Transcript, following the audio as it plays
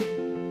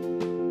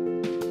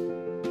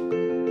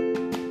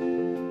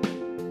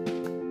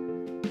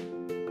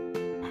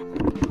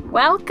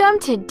Welcome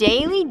to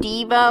Daily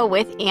Devo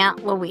with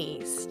Aunt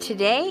Louise.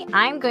 Today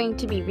I'm going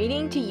to be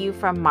reading to you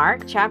from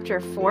Mark chapter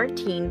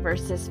 14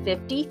 verses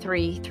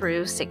 53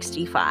 through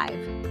 65.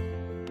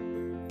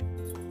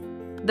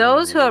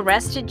 Those who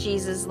arrested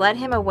Jesus led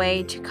him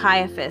away to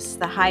Caiaphas,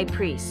 the high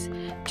priest,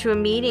 to a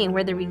meeting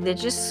where the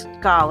religious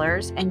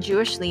scholars and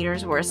Jewish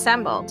leaders were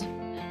assembled.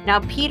 Now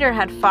Peter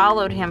had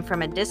followed him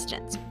from a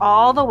distance,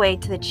 all the way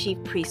to the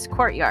chief priest's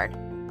courtyard.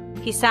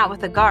 He sat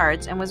with the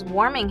guards and was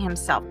warming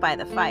himself by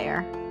the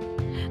fire.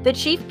 The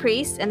chief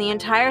priests and the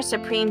entire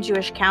Supreme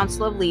Jewish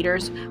Council of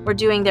Leaders were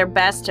doing their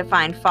best to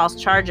find false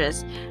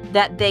charges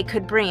that they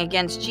could bring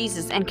against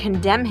Jesus and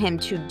condemn him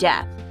to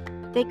death.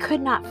 They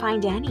could not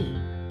find any.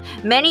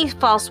 Many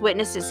false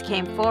witnesses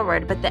came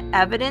forward, but the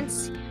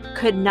evidence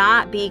could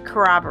not be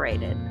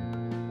corroborated.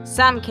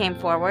 Some came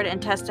forward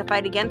and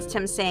testified against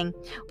him, saying,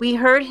 "We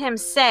heard him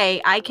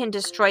say, 'I can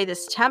destroy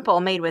this temple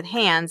made with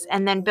hands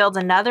and then build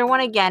another one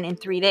again in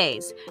 3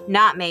 days,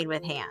 not made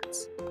with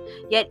hands.'"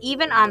 Yet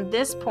even on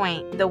this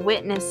point, the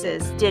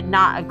witnesses did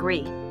not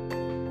agree.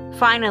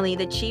 Finally,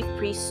 the chief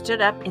priest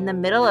stood up in the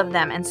middle of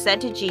them and said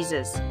to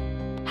Jesus,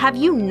 "Have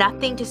you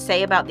nothing to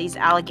say about these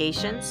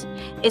allegations?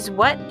 Is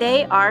what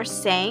they are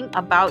saying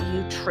about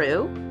you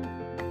true?"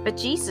 But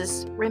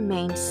Jesus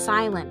remained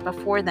silent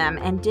before them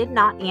and did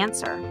not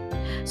answer.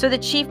 So the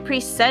chief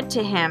priest said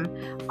to him,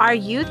 "Are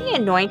you the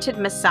anointed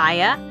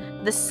Messiah,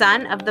 the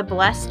Son of the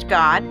blessed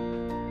God?"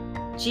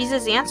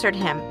 Jesus answered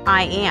him,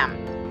 "I am.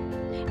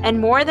 And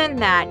more than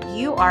that,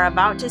 you are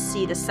about to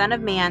see the Son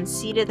of Man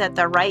seated at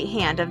the right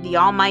hand of the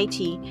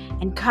Almighty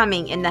and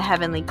coming in the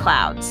heavenly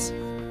clouds."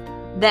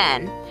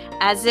 Then,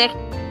 as an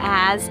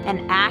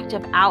act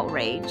of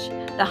outrage,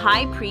 the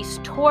high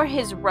priest tore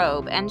his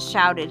robe and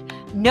shouted,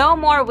 "No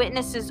more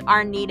witnesses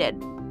are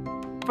needed,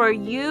 for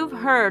you've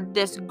heard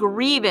this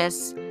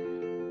grievous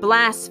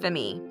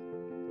blasphemy."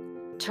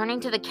 Turning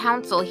to the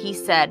council, he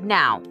said,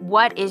 "Now,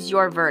 what is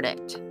your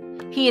verdict?"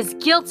 "He is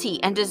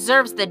guilty and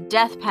deserves the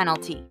death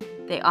penalty,"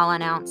 they all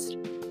announced.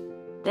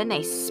 Then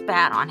they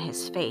spat on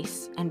his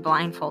face and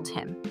blindfolded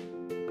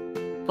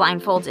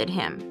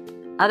him.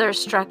 Others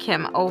struck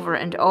him over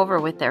and over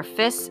with their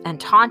fists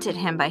and taunted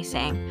him by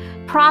saying,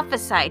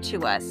 "Prophesy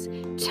to us.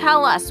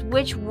 Tell us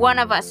which one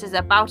of us is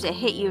about to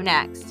hit you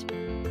next."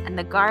 And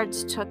the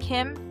guards took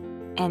him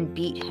and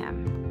beat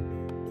him.